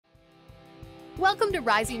Welcome to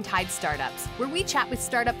Rising Tide Startups, where we chat with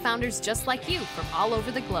startup founders just like you from all over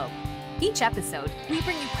the globe. Each episode, we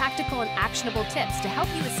bring you practical and actionable tips to help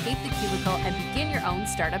you escape the cubicle and begin your own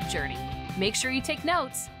startup journey. Make sure you take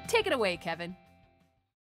notes. Take it away, Kevin.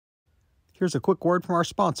 Here's a quick word from our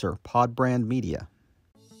sponsor, Podbrand Media.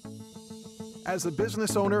 As a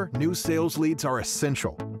business owner, new sales leads are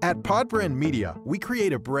essential. At Podbrand Media, we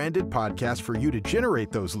create a branded podcast for you to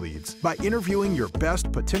generate those leads by interviewing your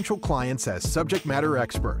best potential clients as subject matter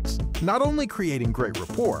experts. Not only creating great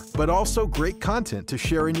rapport, but also great content to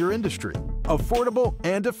share in your industry. Affordable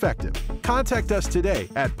and effective. Contact us today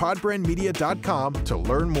at podbrandmedia.com to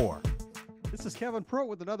learn more. This is Kevin Pro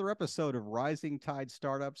with another episode of Rising Tide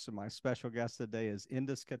Startups, and my special guest today is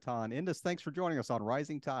Indus Khaitan. Indus, thanks for joining us on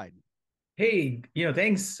Rising Tide. Hey,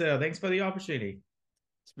 thanks for the opportunity.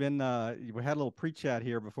 It's been we had a little pre-chat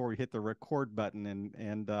here before we hit the record button,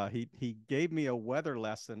 and he gave me a weather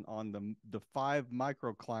lesson on the 5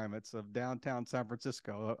 microclimates of downtown San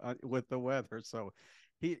Francisco with the weather. So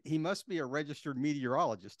he must be a registered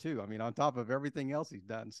meteorologist too. I mean, on top of everything else he's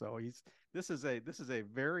done. So this is a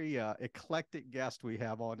very eclectic guest we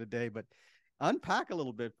have on today. But unpack a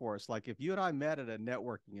little bit for us. Like, if you and I met at a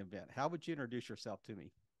networking event, how would you introduce yourself to me?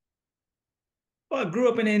 Well, I grew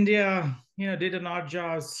up in India, did an odd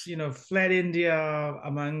jobs, fled India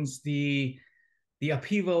amongst the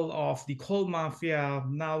upheaval of the coal mafia,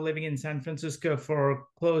 now living in San Francisco San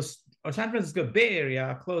Francisco Bay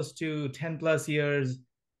Area, close to 10 plus years,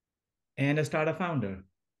 and a startup founder.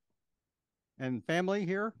 And family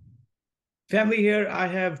here? Family here. I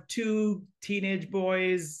have 2 teenage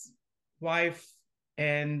boys, wife,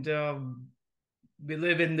 and we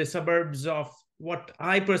live in the suburbs of what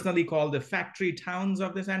I personally call the factory towns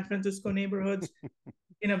of the San Francisco neighborhoods.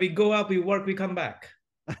 We go up, we work, we come back.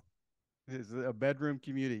 It's a bedroom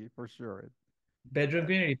community for sure. Bedroom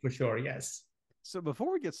community for sure, yes. So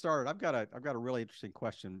before we get started, I've got a really interesting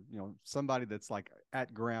question. Somebody that's like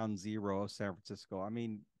at ground zero of San Francisco. I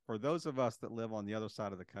mean, for those of us that live on the other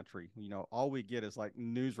side of the country, all we get is like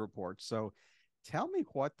news reports. So tell me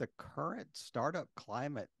what the current startup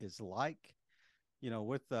climate is like.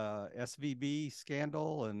 With the SVB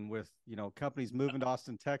scandal and with, companies moving to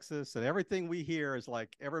Austin, Texas, and everything we hear is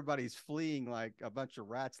like everybody's fleeing like a bunch of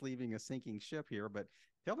rats leaving a sinking ship here. But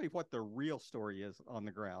tell me what the real story is on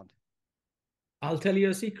the ground. I'll tell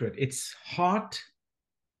you a secret. It's hot.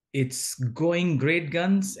 It's going great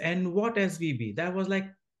guns. And what SVB? That was like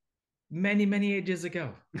many, many ages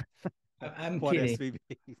ago. I'm kidding.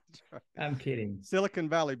 SVB? I'm kidding. Silicon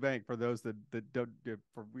Valley Bank, for those that don't,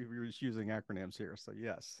 we were just using acronyms here. So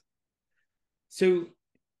yes. So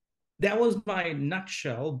that was my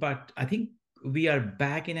nutshell, but I think we are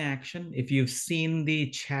back in action. If you've seen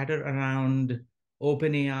the chatter around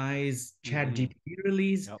OpenAI's Chargebee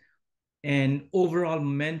release and overall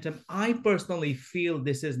momentum, I personally feel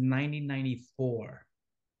this is 1994.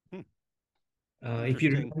 If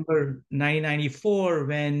you remember 1994,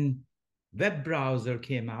 when web browser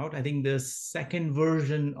came out, I think the second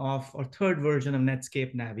version or third version of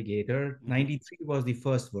Netscape Navigator, 93 was the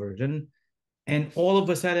first version. And all of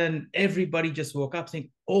a sudden, everybody just woke up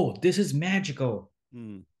saying, oh, this is magical.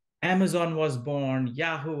 Amazon was born,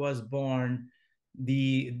 Yahoo was born.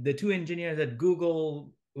 The 2 engineers at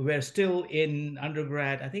Google were still in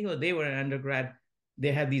undergrad. I think they were in undergrad.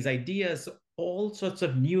 They had these ideas. All sorts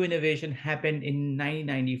of new innovation happened in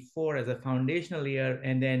 1994 as a foundational year.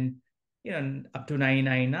 And then up to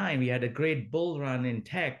 1999, we had a great bull run in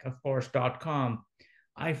tech, of course, .com.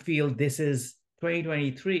 I feel this is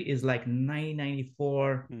 2023 is like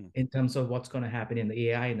 1994 in terms of what's going to happen in the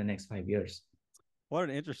AI in the next 5 years. What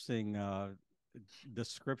an interesting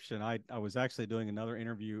description. I was actually doing another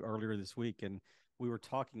interview earlier this week, and we were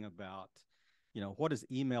talking about, what does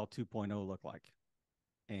email 2.0 look like?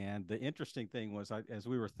 And the interesting thing was, as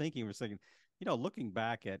we were thinking, looking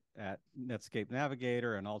back at Netscape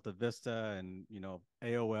Navigator and Alta Vista and,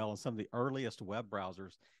 AOL and some of the earliest web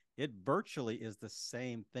browsers, it virtually is the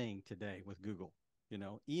same thing today with Google.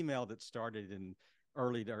 Email that started in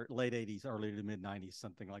late 80s, early to mid 90s,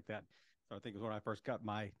 something like that. So I think it was when I first got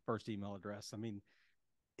my first email address. I mean,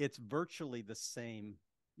 it's virtually the same,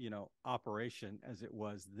 operation as it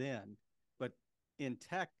was then. But in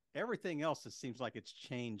tech, everything else, it seems like it's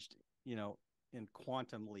changed, in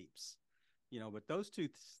quantum leaps. But those two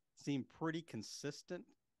seem pretty consistent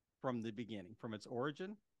from the beginning, from its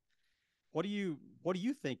origin. What do you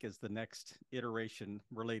think is the next iteration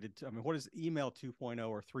related to? I mean, what is email 2.0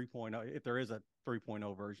 or 3.0, if there is a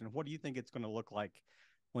 3.0 version? What do you think it's going to look like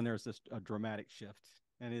when there's a dramatic shift?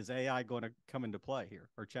 And is AI going to come into play here,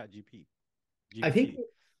 or ChatGPT? I think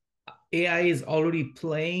AI is already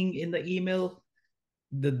playing in the email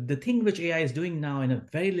the thing which AI is doing now in a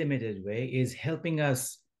very limited way is helping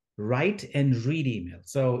us write and read email.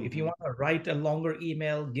 So if you want to write a longer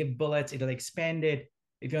email, give bullets, it'll expand it.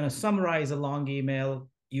 If you want to summarize a long email,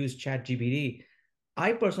 use ChatGPT.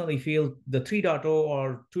 I personally feel the 3.0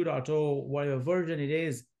 or 2.0, whatever version it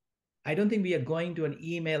is, I don't think we are going to an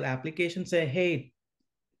email application, say, hey,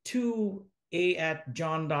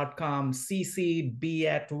 2a@john.com,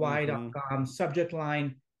 ccb@y.com, subject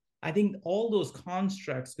line. I think all those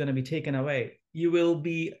constructs going to be taken away. You will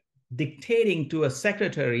be dictating to a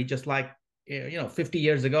secretary, just like 50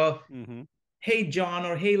 years ago, hey, John,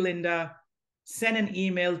 or hey, Linda, send an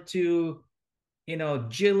email to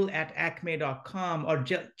Jill@acme.com, or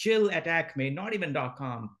Jill@acme, not even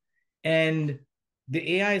 .com. And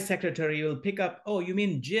the AI secretary will pick up, oh, you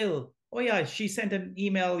mean Jill? Oh, yeah, she sent an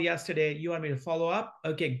email yesterday. You want me to follow up?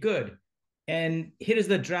 Okay, good. And here is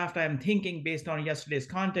the draft I'm thinking based on yesterday's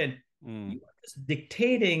content. You are just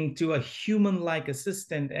dictating to a human-like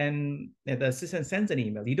assistant, and the assistant sends an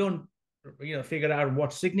email. You don't figure out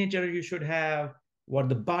what signature you should have, what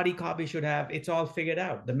the body copy should have. It's all figured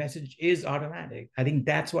out. The message is automatic. I think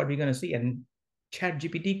that's what we're going to see. And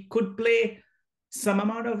ChatGPT could play some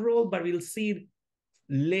amount of role, but we'll see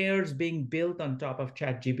layers being built on top of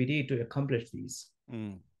ChatGPT to accomplish these.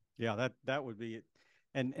 Yeah, that would be it.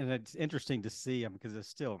 And it's interesting to see because it's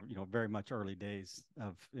still very much early days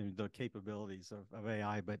of the capabilities of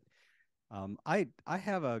AI. But I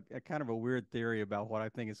have a kind of a weird theory about what I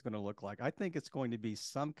think it's going to look like. I think it's going to be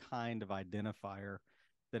some kind of identifier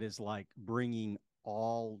that is like bringing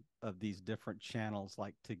all of these different channels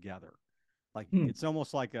like together. Like it's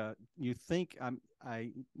almost like what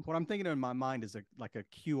I'm thinking in my mind is like a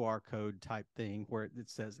QR code type thing where it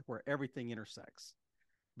says where everything intersects.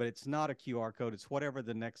 But it's not a QR code. It's whatever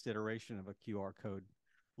the next iteration of a QR code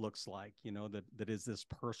looks like, that is this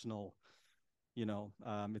personal,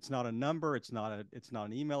 it's not a number, it's not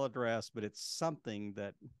an email address, but it's something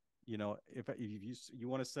that, if you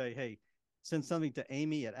want to say, hey, send something to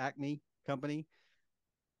Amy at Acme Company,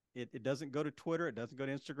 it doesn't go to Twitter, it doesn't go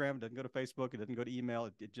to Instagram, it doesn't go to Facebook, it doesn't go to email,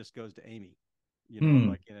 it just goes to Amy,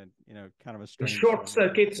 like in a kind of a strange short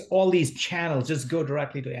circuits all these channels, just go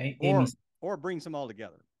directly to Amy. Or brings them all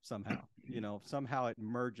together somehow. Somehow it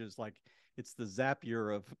merges, like it's the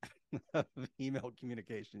Zapier of email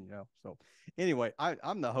communication. So anyway,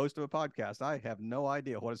 I'm the host of a podcast. I have no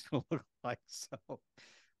idea what it's going to look like. So,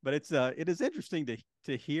 but it is interesting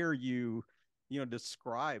to hear you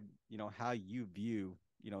describe how you view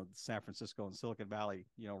San Francisco and Silicon Valley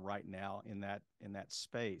right now in that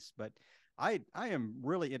space. But I am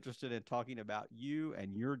really interested in talking about you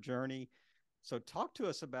and your journey. So talk to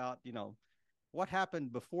us about what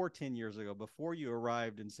happened before 10 years ago, before you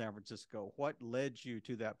arrived in San Francisco. What led you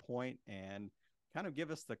to that point, and kind of give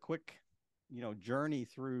us the quick journey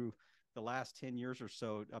through the last 10 years or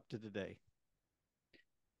so up to today.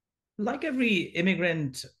 Like every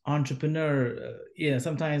immigrant entrepreneur,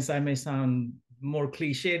 sometimes I may sound more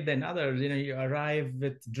cliched than others. You arrive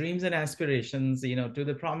with dreams and aspirations, to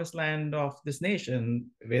the promised land of this nation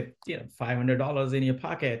with $500 in your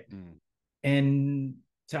pocket, and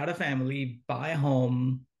start a family, buy a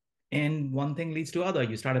home, and one thing leads to other.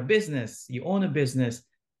 You start a business, you own a business,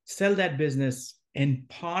 sell that business, and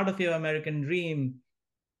part of your American dream,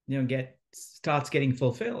 starts getting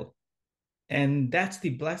fulfilled. And that's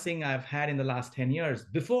the blessing I've had in the last 10 years.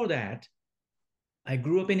 Before that, I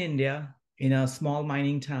grew up in India in a small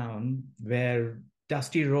mining town where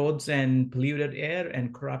dusty roads and polluted air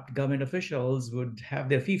and corrupt government officials would have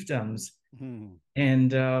their fiefdoms.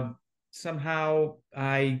 And somehow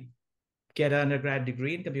I get an undergrad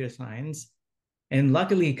degree in computer science. And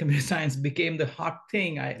luckily, computer science became the hot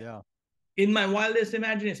thing. In my wildest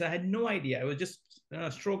imagination, I had no idea. It was just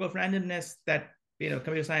a stroke of randomness that,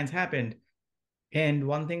 computer science happened. And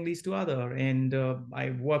one thing leads to other. And I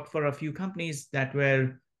worked for a few companies that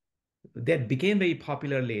became very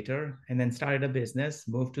popular later, and then started a business,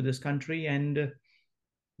 moved to this country, and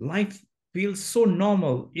life feels so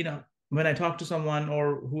normal. When I talk to someone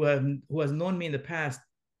or who has known me in the past,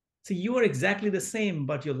 say, you are exactly the same,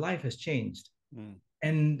 but your life has changed.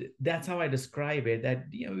 And that's how I describe it, that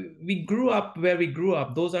we grew up where we grew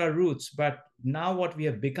up. Those are our roots, but now what we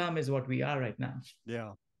have become is what we are right now.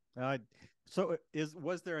 Yeah. So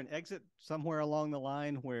was there an exit somewhere along the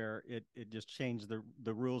line where it just changed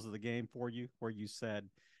the rules of the game for you, where you said,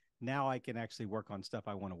 now I can actually work on stuff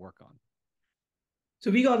I want to work on? So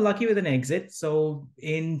we got lucky with an exit. So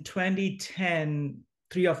in 2010,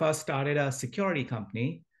 three of us started a security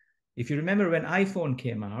company. If you remember when iPhone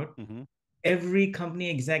came out, every company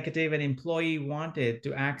executive and employee wanted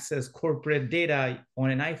to access corporate data on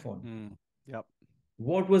an iPhone. Yep.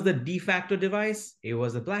 What was the de facto device? It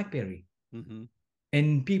was a BlackBerry. Mm-hmm.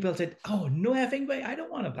 And people said, oh, no effing way. I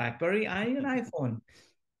don't want a BlackBerry. I need an iPhone.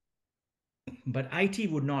 But IT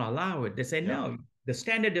would not allow it. They said, no, the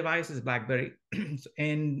standard device is BlackBerry.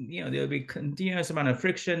 And there'll be continuous amount of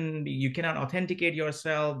friction. You cannot authenticate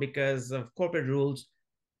yourself because of corporate rules.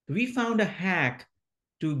 We found a hack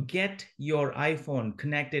to get your iPhone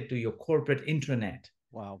connected to your corporate intranet.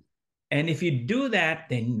 Wow. And if you do that,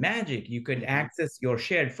 then magic, you could access your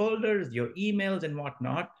shared folders, your emails and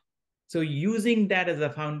whatnot. So using that as a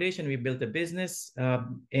foundation, we built a business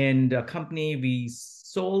and a company. We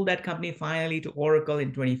sold that company finally to Oracle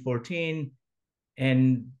in 2014.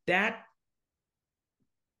 And that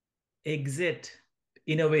exit,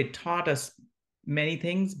 in a way, taught us many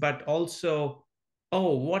things, but also,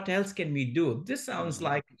 oh, what else can we do? This sounds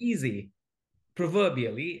like easy,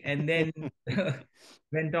 proverbially. And then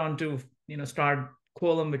went on to start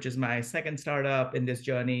Quolum, which is my second startup in this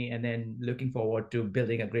journey, and then looking forward to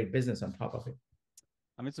building a great business on top of it.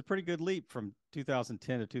 I mean, it's a pretty good leap from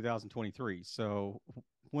 2010 to 2023. So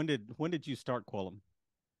when did you start Quolum?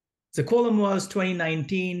 So Quolum was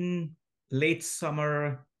 2019, late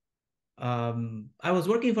summer. I was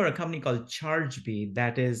working for a company called Chargebee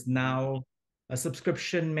that is now a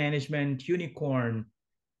subscription management unicorn.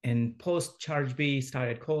 And post Chargebee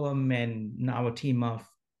started Quolum, and now a team of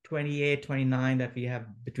 28, 29 that we have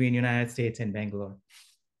between United States and Bangalore.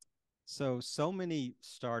 So many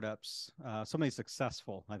startups, so many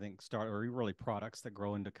successful, I think, or really products that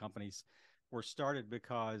grow into companies were started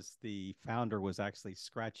because the founder was actually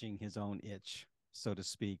scratching his own itch, so to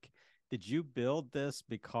speak. Did you build this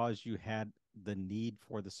because you had the need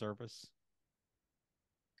for the service?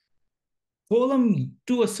 Quolum,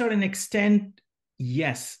 to a certain extent,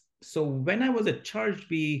 yes. So when I was at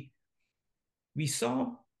Chargebee, we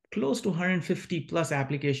saw close to 150 plus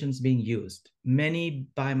applications being used, many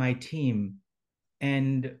by my team.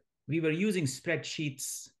 And we were using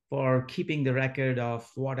spreadsheets for keeping the record of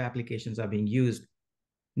what applications are being used.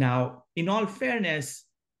 Now, in all fairness,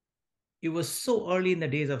 it was so early in the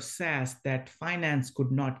days of SaaS that finance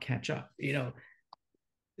could not catch up.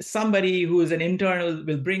 Somebody who is an intern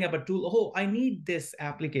will bring up a tool. Oh, I need this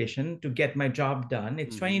application to get my job done.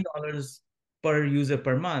 It's $20 per user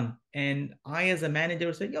per month. And I, as a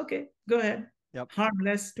manager, said, okay, go ahead. Yep.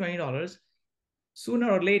 Harmless $20.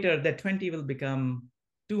 Sooner or later, that 20 will become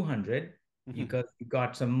 200 because you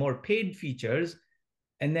got some more paid features.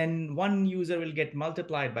 And then one user will get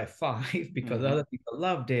multiplied by 5 because other people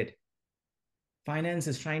loved it. Finance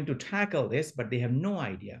is trying to tackle this, but they have no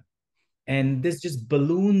idea. And this just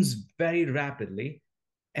balloons very rapidly.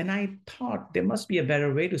 And I thought there must be a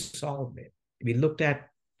better way to solve it. We looked at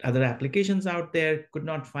other applications out there, could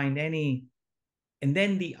not find any. And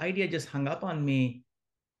then the idea just hung up on me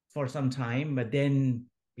for some time. But then,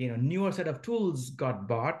 newer set of tools got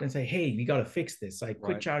bought and say, hey, we got to fix this. So I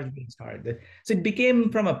quit Chargebee and started. So it became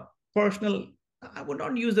from a personal, I would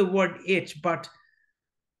not use the word itch, but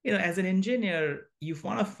as an engineer, you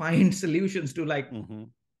want to find solutions to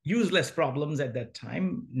useless problems at that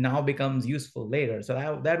time, now becomes useful later.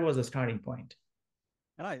 So that was a starting point.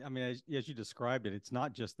 And I mean, as you described it, it's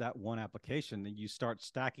not just that one application. That you start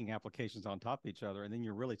stacking applications on top of each other, and then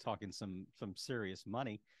you're really talking some serious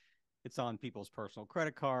money. It's on people's personal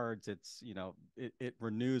credit cards. It's, it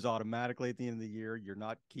renews automatically at the end of the year. You're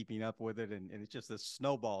not keeping up with it. And it's just this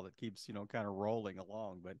snowball that keeps, kind of rolling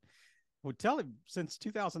along. But would tell him since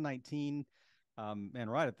 2019,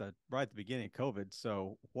 and right at the beginning of COVID.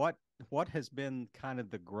 So what has been kind of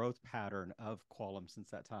the growth pattern of Quolum since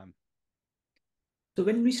that time? So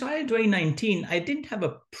when we started in 2019, I didn't have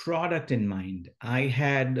a product in mind. I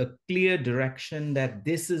had a clear direction that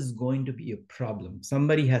this is going to be a problem.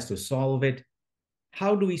 Somebody has to solve it.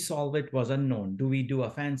 How do we solve it was unknown. Do we do a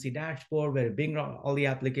fancy dashboard where we bring all the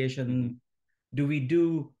applications? Do we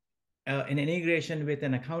do an integration with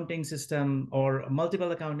an accounting system or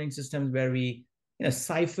multiple accounting systems where we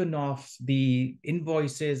siphon off the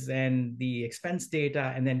invoices and the expense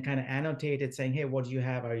data and then kind of annotate it saying, hey, what do you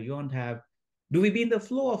have or you don't have? Do we be in the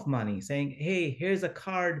flow of money saying, hey, here's a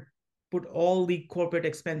card, put all the corporate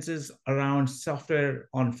expenses around software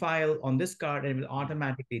on file on this card and it will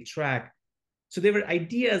automatically track. So there were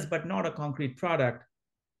ideas, but not a concrete product.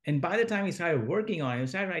 And by the time we started working on it, we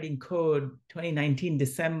started writing code 2019,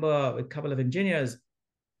 December, with a couple of engineers.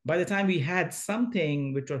 By the time we had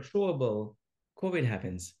something which was showable, COVID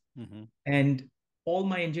happens. And all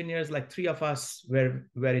my engineers, like 3 of us, were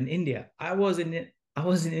in India. I was in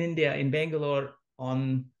India, in Bangalore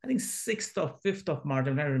on, I think, 6th or 5th of March.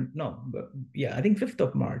 I think 5th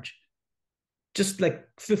of March. just like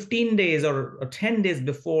 15 days or 10 days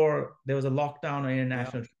before there was a lockdown on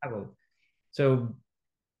international travel. So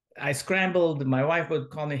I scrambled. My wife would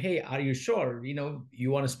call me, "Hey, are you sure?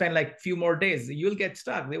 You want to spend like a few more days? You'll get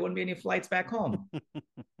stuck. There won't be any flights back home."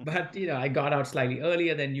 But I got out slightly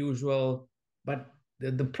earlier than usual. But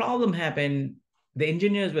the problem happened. The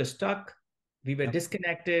engineers were stuck. We were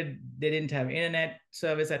disconnected. They didn't have internet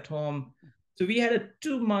service at home. So we had a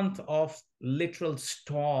 2 month of literal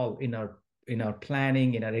stall in our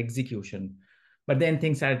planning, in our execution. But then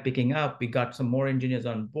things started picking up. We got some more engineers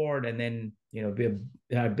on board, and then we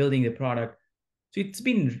are building the product. So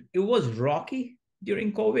it was rocky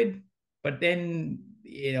during COVID, but then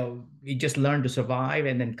we just learned to survive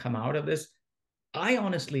and then come out of this. I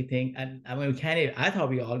honestly think, and I mean, I thought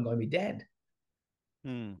we were all going to be dead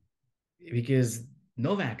because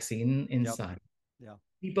no vaccine in sight. Yeah.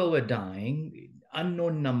 People were dying,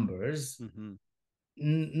 unknown numbers.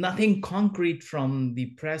 Nothing concrete from the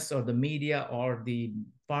press or the media or the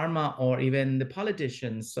pharma or even the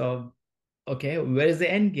politicians. So, okay, where is the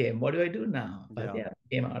end game? What do I do now? But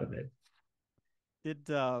came out of it. Did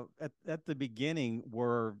at the beginning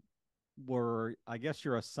were I guess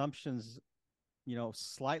your assumptions,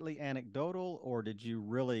 slightly anecdotal, or did you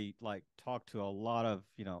really like talk to a lot of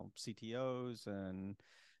CTOs and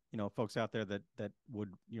folks out there that would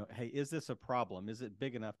hey, is this a problem? Is it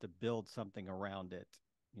big enough to build something around it,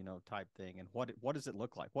 type thing? And what does it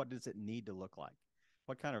look like? What does it need to look like?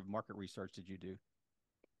 What kind of market research did you do?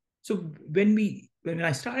 So when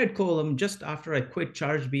I started Quolum, just after I quit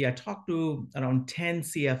Chargebee, I talked to around 10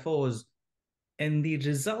 CFOs, and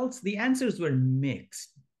the answers were mixed.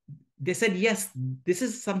 They said, yes, this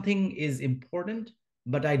is something is important,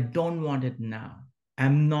 but I don't want it now.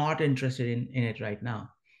 I'm not interested in it right now.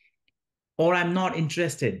 Or I'm not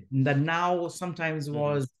interested. The now sometimes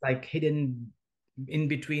was like hidden in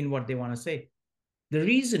between what they want to say. The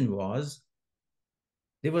reason was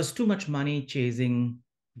there was too much money chasing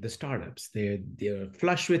the startups. They're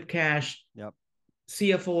flush with cash. Yep.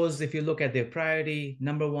 CFOs, if you look at their priority,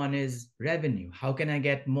 number one is revenue. How can I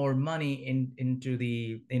get more money into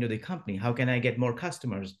the company? How can I get more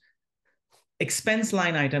customers? Expense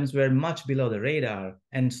line items were much below the radar,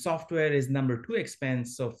 and software is number two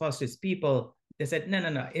expense. So first is people. They said,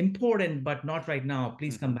 no, important, but not right now.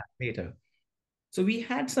 Please come back later. So we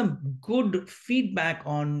had some good feedback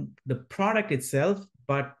on the product itself,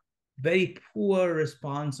 but very poor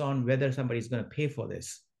response on whether somebody's going to pay for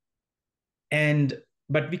this.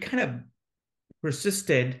 But we kind of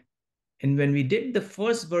persisted. And when we did the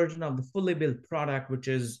first version of the fully built product, which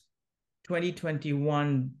is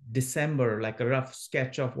 2021 December, like a rough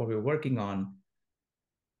sketch of what we were working on,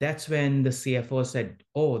 that's when the CFO said,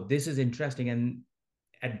 "Oh, this is interesting."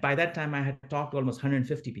 And by that time, I had talked to almost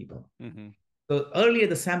 150 people. So earlier,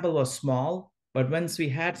 the sample was small, but once we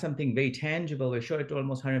had something very tangible, we showed it to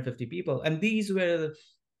almost 150 people. And these were the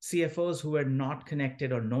CFOs who were not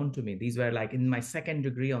connected or known to me. These were like in my second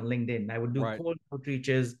degree on LinkedIn. I would do cold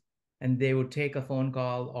outreaches, and they would take a phone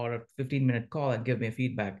call or a 15-minute call and give me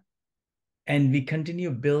feedback. And we continue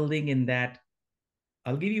building in that.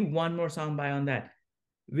 I'll give you one more soundbite on that.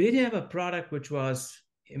 We didn't have a product which was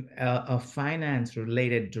a finance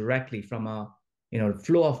related directly from a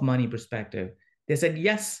flow of money perspective. They said,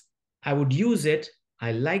 yes, I would use it.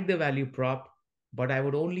 I like the value prop, but I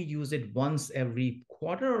would only use it once every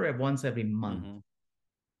quarter or once every month.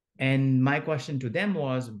 And my question to them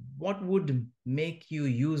was, what would make you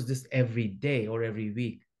use this every day or every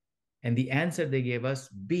week? And the answer they gave us,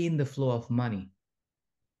 be in the flow of money.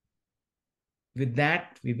 With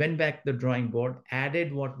that, we went back to the drawing board,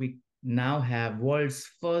 added what we now have, world's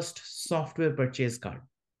first software purchase card.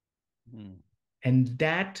 And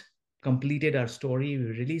that completed our story. We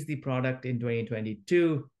released the product in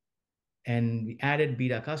 2022, and we added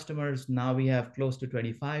beta customers. Now we have close to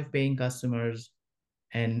 25 paying customers.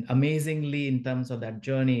 And amazingly, in terms of that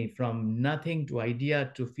journey from nothing to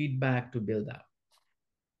idea to feedback to build out.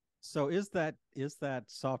 So is that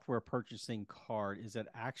software purchasing card, is it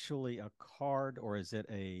actually a card, or is it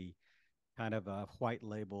a kind of a white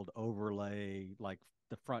labeled overlay, like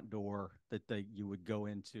the front door that you would go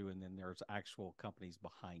into, and then there's actual companies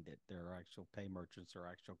behind it? There are actual pay merchants or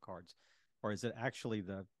actual cards, or is it actually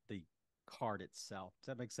the card itself? Does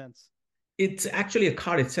that make sense? It's actually a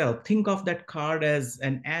card itself. Think of that card as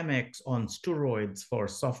an Amex on steroids for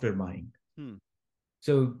software buying.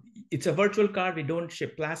 So it's a virtual card. We don't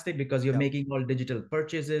ship plastic because you're making all digital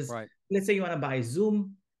purchases. Right. Let's say you want to buy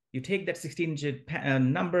Zoom. You take that 16-digit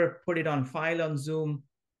number, put it on file on Zoom.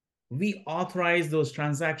 We authorize those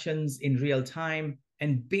transactions in real time.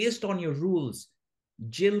 And based on your rules,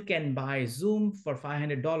 Jill can buy Zoom for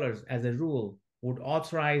 $500 as a rule. would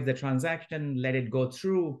authorize the transaction, let it go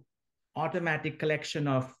through, automatic collection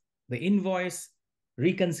of the invoice,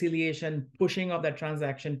 reconciliation, pushing of that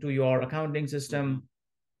transaction to your accounting system,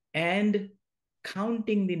 and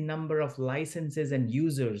counting the number of licenses and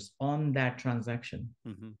users on that transaction.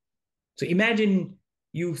 So imagine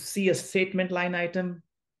you see a statement line item.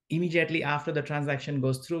 Immediately after the transaction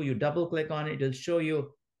goes through, you double click on it, it'll show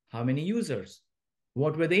you how many users,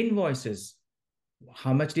 what were the invoices,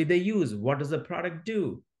 how much did they use, what does the product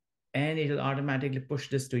do, and it'll automatically push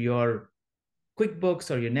this to your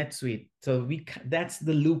QuickBooks or your NetSuite. So that's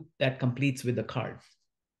the loop that completes with the card.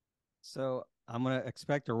 So I'm going to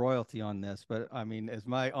expect a royalty on this, but I mean, as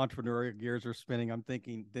my entrepreneurial gears are spinning, I'm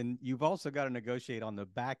thinking then you've also got to negotiate on the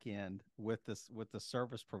back end with the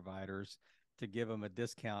service providers to give them a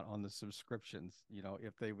discount on the subscriptions,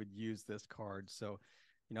 if they would use this card. So,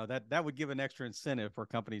 that would give an extra incentive for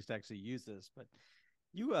companies to actually use this. But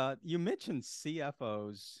you mentioned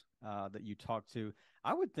CFOs that you talk to.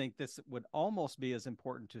 I would think this would almost be as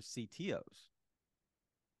important to CTOs,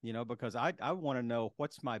 because I want to know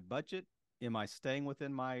what's my budget. Am I staying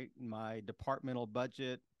within my departmental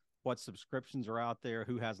budget? What subscriptions are out there?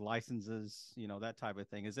 Who has licenses? That type of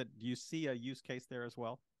thing. Do you see a use case there as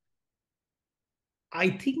well? I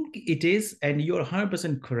think it is, and you're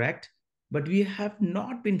 100% correct, but we have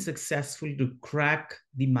not been successful to crack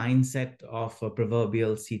the mindset of a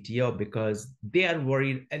proverbial CTO because they are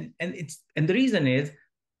worried. And the reason is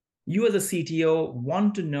you as a CTO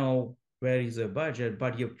want to know where is your budget,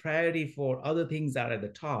 but your priority for other things are at the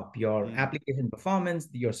top, your application performance,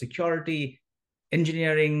 your security,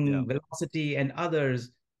 engineering, velocity, and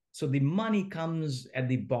others. So the money comes at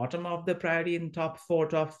the bottom of the priority in top 4,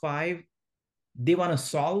 top 5. They want to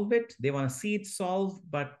solve it. They want to see it solved,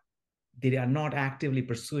 but they are not actively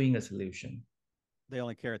pursuing a solution. They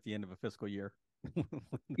only care at the end of a fiscal year.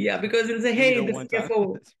 Yeah, because they'll say, hey, the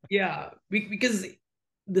CFO, because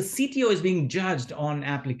the CTO is being judged on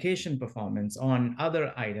application performance, on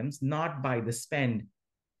other items, not by the spend.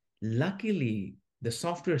 Luckily, the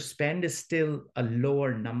software spend is still a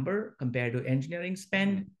lower number compared to engineering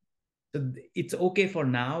spend. So it's okay for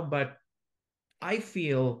now, but I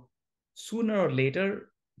feel sooner or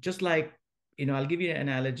later, just like, I'll give you an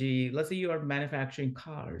analogy. Let's say you are manufacturing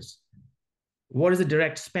cars. What is the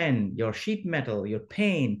direct spend? Your sheet metal, your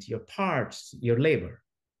paint, your parts, your labor,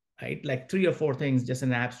 right? Like 3 or 4 things, just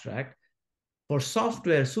an abstract. For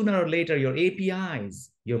software, sooner or later, your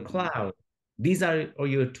APIs, your cloud, these are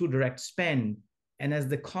your 2 direct spend. And as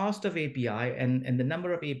the cost of API and the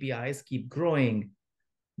number of APIs keep growing,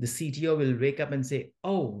 the CTO will wake up and say,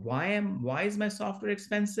 oh, why is my software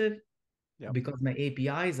expensive? Because my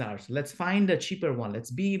APIs are. So let's find a cheaper one. Let's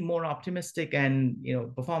be more optimistic and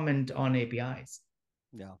performant on APIs.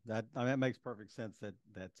 Yeah, that makes perfect sense.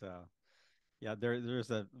 There's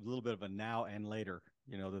a little bit of a now and later,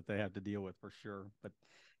 that they have to deal with for sure. But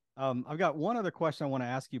I've got one other question I want to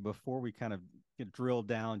ask you before we kind of get drilled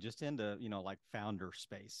down just into like founder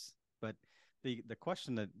space. But the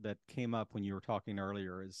question that came up when you were talking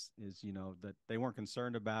earlier is that they weren't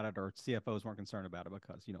concerned about it, or CFOs weren't concerned about it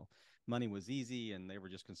because money was easy and they were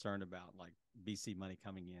just concerned about like VC money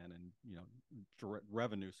coming in and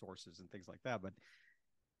revenue sources and things like that. But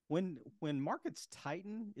when markets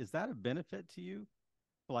tighten, is that a benefit to you?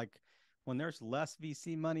 Like when there's less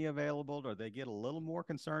VC money available, or they get a little more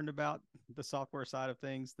concerned about the software side of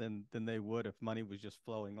things than they would if money was just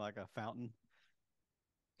flowing like a fountain?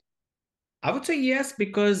 I would say yes,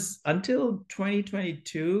 because until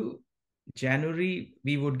 2022, January,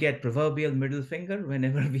 we would get proverbial middle finger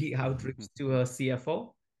whenever we outreach to a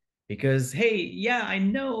CFO. Because, hey, yeah, I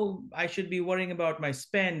know I should be worrying about my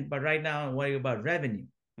spend, but right now I'm worrying about revenue.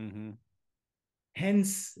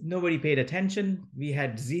 Hence, nobody paid attention. We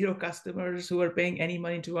had 0 customers who were paying any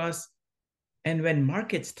money to us. And when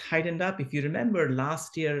markets tightened up, if you remember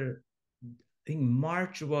last year, I think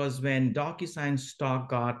March was when DocuSign stock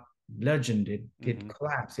got bludgeoned. It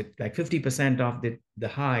collapsed. It like 50% off the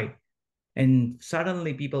high. And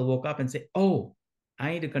suddenly people woke up and say, oh,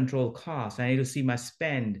 I need to control costs. I need to see my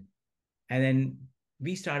spend. And then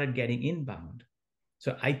we started getting inbound.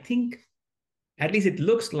 So I think, at least it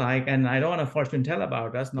looks like, and I don't want to fortune tell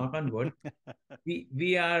about us, knock on wood,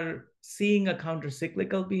 we are seeing a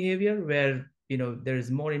counter-cyclical behavior where, there is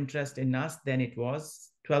more interest in us than it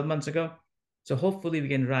was 12 months ago. So hopefully we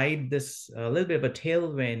can ride this a little bit of a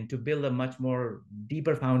tailwind to build a much more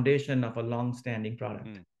deeper foundation of a long-standing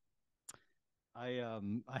product. I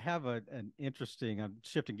have an interesting. I'm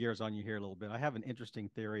shifting gears on you here a little bit. I have an interesting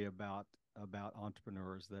theory about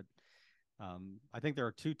entrepreneurs that I think there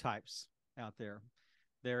are 2 types out there.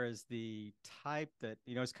 There is the type that,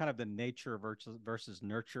 it's kind of the nature versus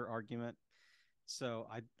nurture argument. So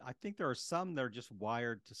I think there are some that are just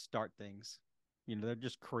wired to start things. They're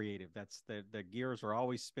just creative. That's the gears are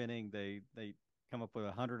always spinning. They come up with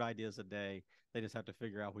 100 ideas a day. They just have to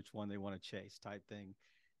figure out which one they want to chase, type thing.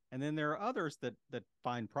 And then there are others that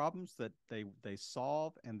find problems that they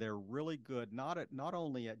solve, and they're really good not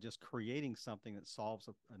only at just creating something that solves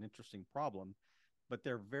an interesting problem, but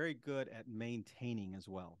they're very good at maintaining as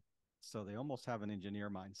well. So they almost have an engineer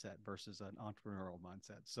mindset versus an entrepreneurial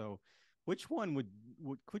mindset. So which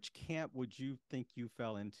camp would you think you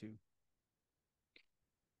fell into?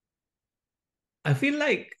 I feel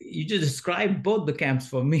like you just described both the camps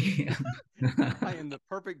for me. In the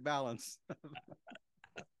perfect balance.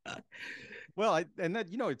 Well,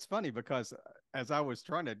 it's funny because as I was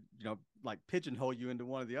trying to, like pigeonhole you into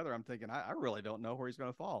one or the other, I'm thinking, I really don't know where he's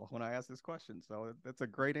going to fall when I ask this question. So that's a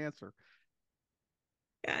great answer.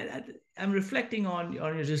 Yeah, I'm reflecting on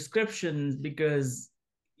your descriptions because,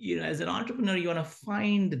 as an entrepreneur, you want to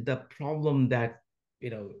find the problem that,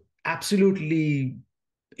 absolutely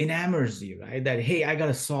enamors you, right? That, hey, I got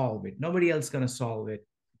to solve it. Nobody else going to solve it.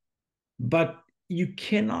 But you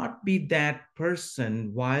cannot be that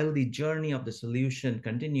person while the journey of the solution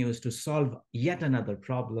continues to solve yet another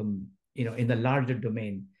problem, in the larger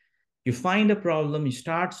domain. You find a problem, you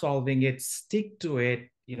start solving it, stick to it,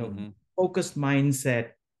 focused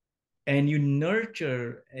mindset, and you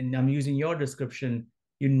nurture, and I'm using your description,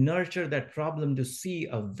 you nurture that problem to see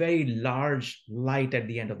a very large light at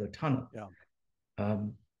the end of the tunnel. Yeah.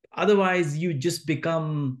 Otherwise, you just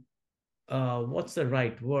become, what's the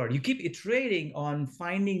right word? You keep iterating on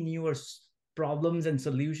finding newer problems and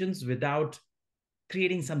solutions without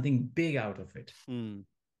creating something big out of it.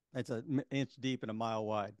 It's an inch deep and a mile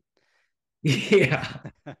wide. Yeah.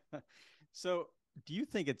 So do you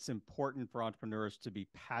think it's important for entrepreneurs to be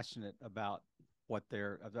passionate about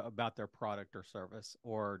about their product or service,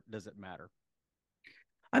 or does it matter?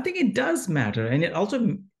 I think it does matter. And it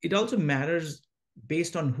also matters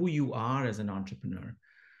based on who you are as an entrepreneur.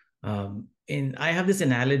 And I have this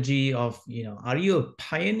analogy of, are you a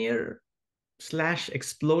pioneer /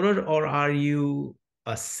 explorer, or are you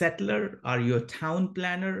a settler? Are you a town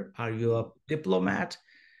planner? Are you a diplomat?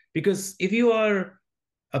 Because if you are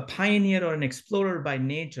a pioneer or an explorer by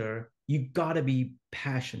nature, you gotta be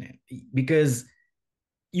passionate, because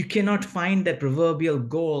you cannot find that proverbial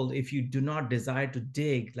gold if you do not desire to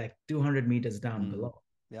dig like 200 meters down below.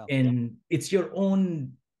 Yeah. And it's your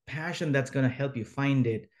own passion that's going to help you find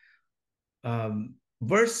it.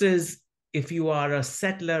 Versus if you are a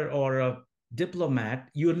settler or a diplomat,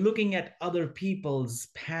 you're looking at other people's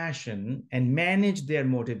passion and manage their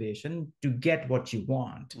motivation to get what you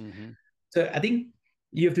want. So I think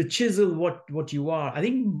you have to chisel what you are. I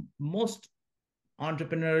think most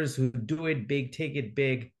entrepreneurs who do it big, take it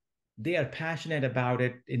big, they are passionate about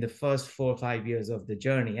it in the first 4 or 5 years of the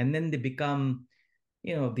journey. And then they become,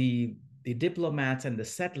 the diplomats and the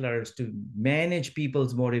settlers to manage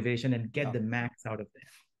people's motivation and get the max out of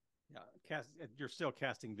them. Yeah, you're still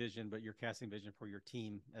casting vision, but you're casting vision for your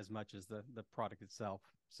team as much as the product itself.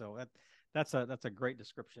 So that's a great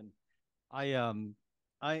description. I'm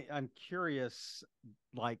curious,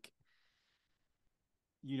 like,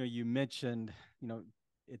 you mentioned,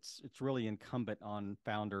 it's really incumbent on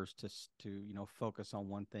founders to focus on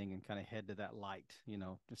one thing and kind of head to that light,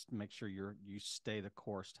 just to make sure you stay the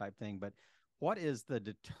course type thing. But what is the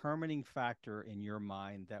determining factor in your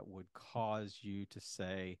mind that would cause you to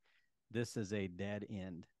say, this is a dead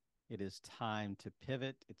end? It is time to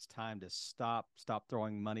pivot. It's time to stop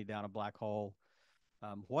throwing money down a black hole.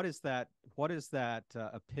 What is that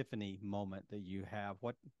epiphany moment that you have?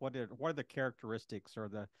 What are the characteristics or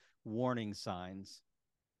the warning signs?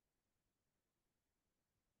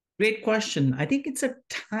 Great question. I think it's a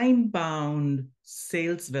time-bound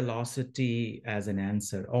sales velocity as an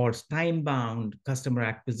answer, or time-bound customer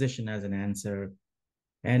acquisition as an answer.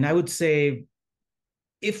 And I would say,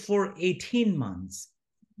 if for 18 months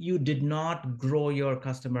you did not grow your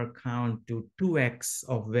customer count to 2x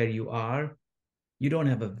of where you are, you don't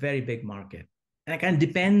have a very big market. And it kind of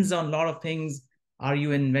depends on a lot of things. Are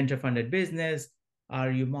you in venture funded business?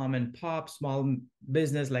 Are you mom and pop, small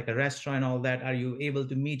business like a restaurant, all that? Are you able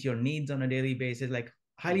to meet your needs on a daily basis, like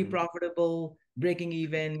highly profitable, breaking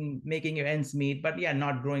even, making your ends meet, but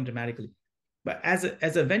not growing dramatically? But as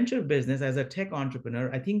a venture business, as a tech entrepreneur,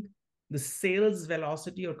 I think the sales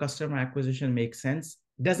velocity or customer acquisition makes sense.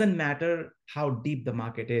 Doesn't matter how deep the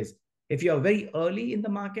market is. If you are very early in the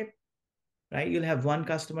market, right, you'll have 1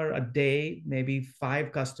 customer a day, maybe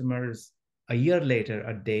 5 customers a year later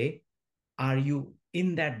a day. Are you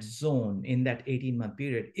in that zone, in that 18-month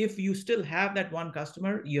period. If you still have that one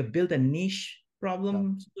customer, you have built a niche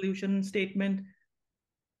problem solution statement,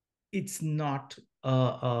 it's not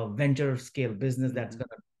a venture scale business that's going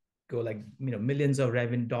to go like, millions of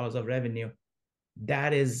dollars of revenue.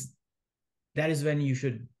 That is when you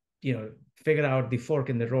should, figure out the fork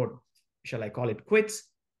in the road. Shall I call it quits,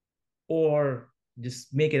 or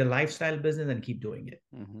just make it a lifestyle business and keep doing it?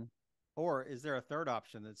 Or is there a third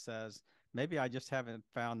option that says, maybe I just haven't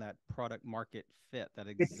found that product market fit, that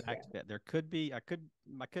exact fit? There could be, I could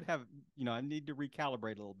have, I need to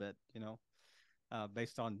recalibrate a little bit,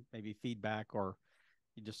 based on maybe feedback or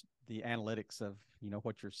just the analytics of,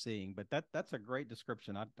 what you're seeing. But that's a great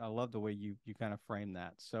description. I love the way you kind of frame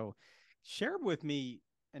that. So share with me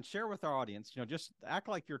and share with our audience, just act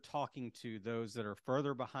like you're talking to those that are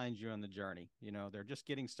further behind you on the journey. They're just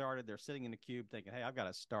getting started. They're sitting in the cube thinking, hey, I've got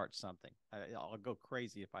to start something. I'll go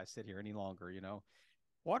crazy if I sit here any longer.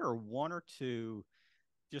 What are one or two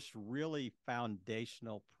just really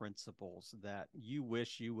foundational principles that you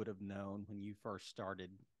wish you would have known when you first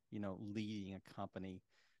started, leading a company,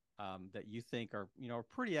 that you think are,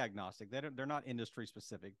 pretty agnostic? They're not industry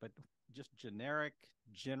specific, but just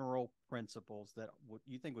general principles that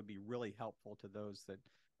you think would be really helpful to those that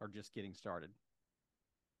are just getting started?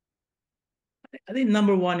 I think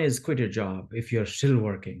number one is quit your job if you're still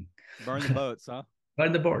working. Burn the boats, huh?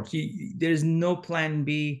 Burn the boats. There's no plan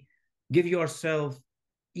B. Give yourself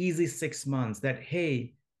easy 6 months that,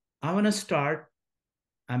 hey, I want to start.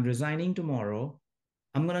 I'm resigning tomorrow.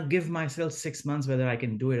 I'm going to give myself 6 months whether I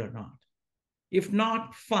can do it or not. If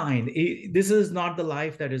not, fine. This is not the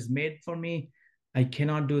life that is made for me. I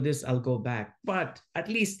cannot do this. I'll go back. But at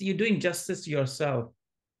least you're doing justice to yourself.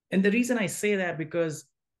 And the reason I say that, because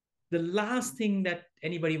the last thing that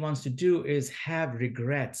anybody wants to do is have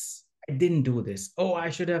regrets. I didn't do this. Oh, I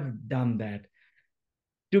should have done that.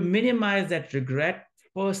 To minimize that regret,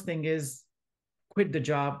 first thing is quit the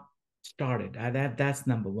job, start it. That's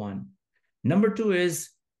number one. Number two is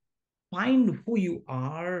find who you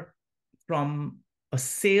are from a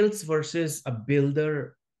sales versus a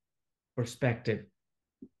builder perspective.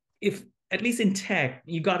 If, at least in tech,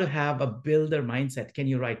 you got to have a builder mindset. Can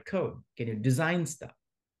you write code? Can you design stuff?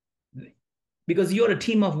 Because you're a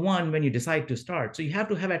team of one when you decide to start. So you have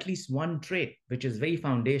to have at least one trait, which is very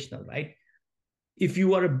foundational, right? If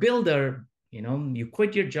you are a builder, you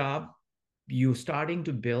quit your job, you're starting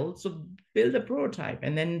to build. So build a prototype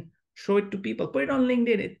and then show it to people, put it on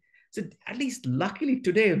LinkedIn. So at least luckily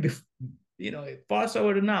today, fast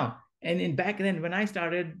forward to now. And back then, when I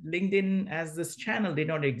started, LinkedIn as this channel did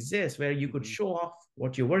not exist where you could show off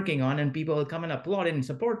what you're working on and people will come and applaud and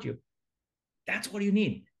support you. That's what you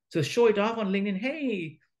need. So show it off on LinkedIn.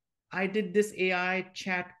 Hey, I did this AI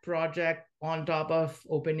chat project on top of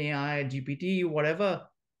OpenAI, GPT, whatever.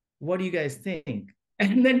 What do you guys think?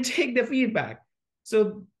 And then take the feedback.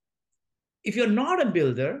 So if you're not a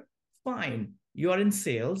builder, fine. You are in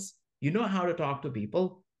sales. You know how to talk to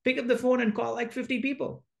people. Pick up the phone and call like 50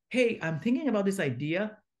 people. Hey, I'm thinking about this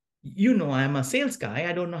idea. I'm a sales guy.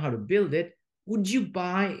 I don't know how to build it. Would you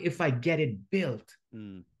buy if I get it built?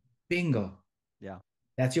 Bingo. Yeah.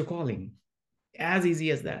 That's your calling. As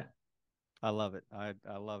easy as that. I love it. I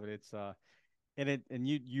love it. It's and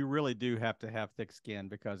you really do have to have thick skin,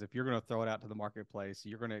 because if you're going to throw it out to the marketplace,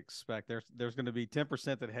 you're going to expect there's going to be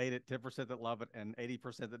 10% that hate it, 10% that love it, and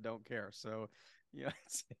 80% that don't care. So,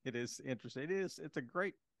 it is interesting. It's a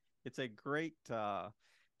great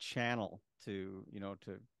channel to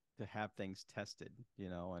to have things tested,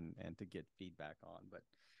 and to get feedback on. But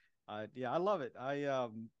I love it.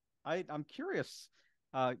 I'm curious.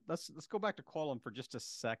 Let's go back to Quolum for just a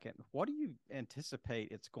second. What do you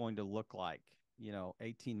anticipate it's going to look like,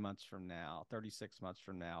 18 months from now, 36 months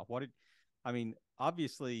from now?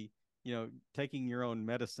 Obviously, taking your own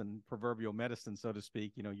medicine, proverbial medicine, so to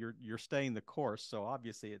speak, you're staying the course. So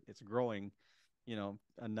obviously it's growing,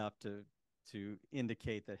 enough to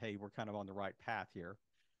indicate that, hey, we're kind of on the right path here.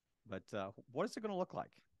 But what is it going to look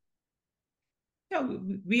like? Yeah,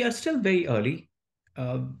 we are still very early.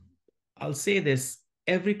 I'll say this.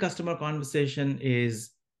 Every customer conversation is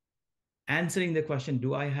answering the question,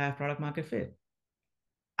 do I have product market fit?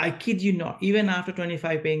 I kid you not, even after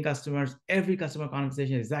 25 paying customers, every customer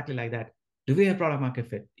conversation is exactly like that. Do we have product market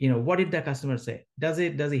fit? What did the customer say? Does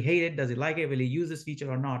he hate it? Does he like it? Will he use this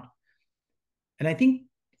feature or not? And I think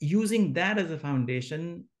using that as a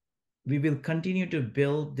foundation, we will continue to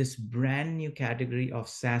build this brand new category of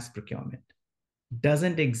SaaS procurement.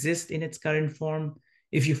 Doesn't exist in its current form.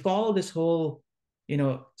 If you follow this whole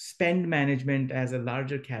spend management as a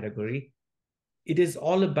larger category, it is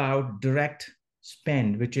all about direct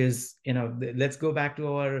spend, which is, let's go back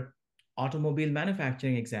to our automobile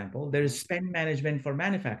manufacturing example. There is spend management for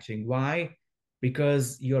manufacturing. Why?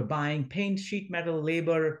 Because you're buying paint, sheet metal,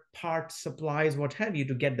 labor, parts, supplies, what have you,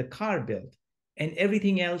 to get the car built. And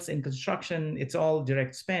everything else in construction, it's all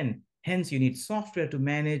direct spend. Hence, you need software to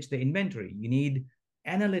manage the inventory. You need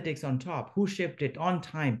analytics on top. Who shipped it on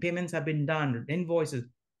time? Payments have been done, invoices.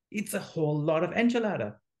 It's a whole lot of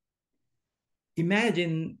enchilada.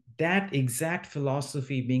 Imagine that exact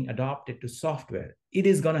philosophy being adopted to software. It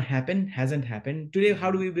is going to happen, hasn't happened. Today, how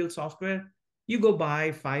do we build software? You go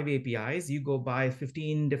buy 5 APIs, you go buy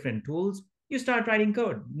 15 different tools, you start writing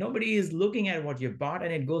code. Nobody is looking at what you bought,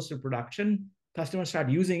 and it goes to production. Customers start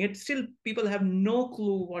using it. Still, people have no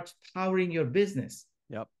clue what's powering your business.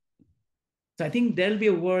 Yep. So I think there'll be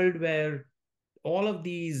a world where all of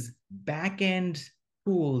these back-end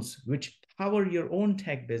tools, which power your own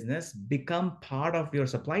tech business, become part of your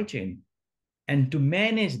supply chain. And to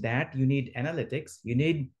manage that, you need analytics. You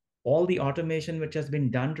need all the automation which has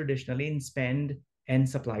been done traditionally in spend and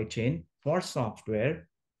supply chain for software.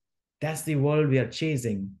 That's the world we are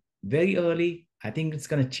chasing. Very early. I think it's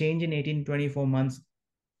going to change in 18, 24 months.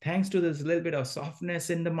 Thanks to this little bit of softness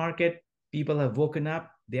in the market, people have woken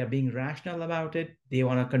up. They are being rational about it. They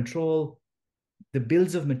want to control the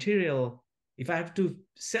bills of material. If I have to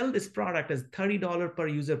sell this product as $30 per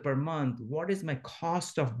user per month, what is my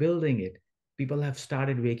cost of building it? People have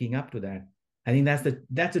started waking up to that. I think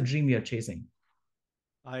that's a dream we are chasing.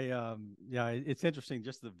 It's interesting,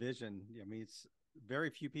 just the vision. I mean, it's very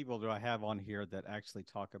few people do I have on here that actually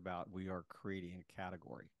talk about we are creating a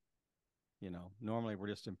category. Normally we're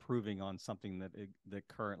just improving on something that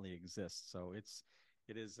currently exists. So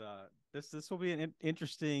this will be an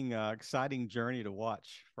interesting, exciting journey to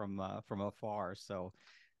watch from afar. So,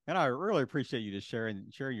 and I really appreciate you just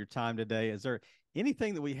sharing your time today. Is there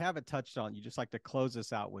anything that we haven't touched on you just like to close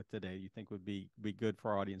us out with today you think would be good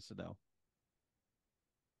for our audience to know?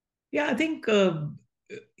 Yeah, I think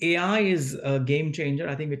AI is a game changer.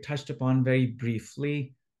 I think we touched upon very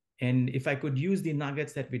briefly. And if I could use the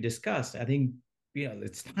nuggets that we discussed, I think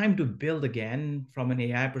it's time to build again from an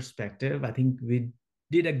AI perspective. I think we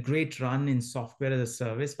did a great run in software as a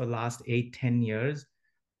service for the last 8-10 years.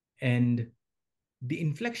 And the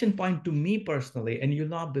inflection point to me personally, and you'll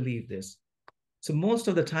not believe this, so most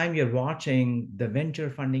of the time you're watching the venture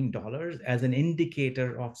funding dollars as an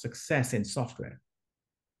indicator of success in software.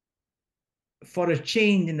 For a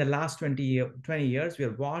change in the last 20 years, we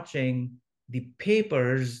are watching the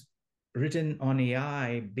papers written on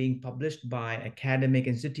AI being published by academic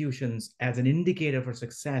institutions as an indicator for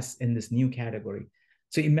success in this new category.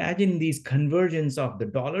 So imagine these convergence of the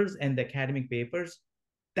dollars and the academic papers.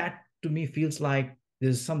 That to me feels like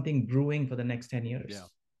there's something brewing for the next 10 years.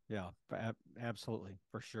 Yeah, absolutely,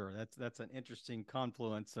 for sure. That's an interesting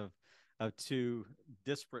confluence of two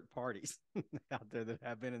disparate parties out there that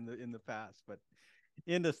have been in the past. But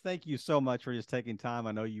Indus, thank you so much for just taking time.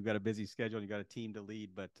 I know you've got a busy schedule and you've got a team to lead,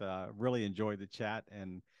 but really enjoyed the chat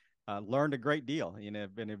and learned a great deal in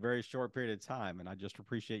a very short period of time. And I just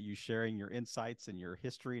appreciate you sharing your insights and your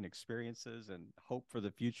history and experiences and hope for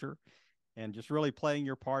the future, and just really playing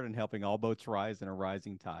your part in helping all boats rise in a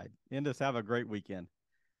rising tide. Indus, have a great weekend.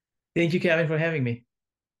 Thank you, Kevin, for having me.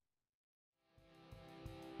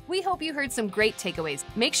 We hope you heard some great takeaways.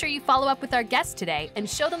 Make sure you follow up with our guests today and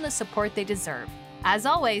show them the support they deserve. As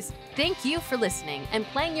always, thank you for listening and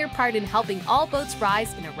playing your part in helping all boats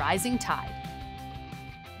rise in a rising tide.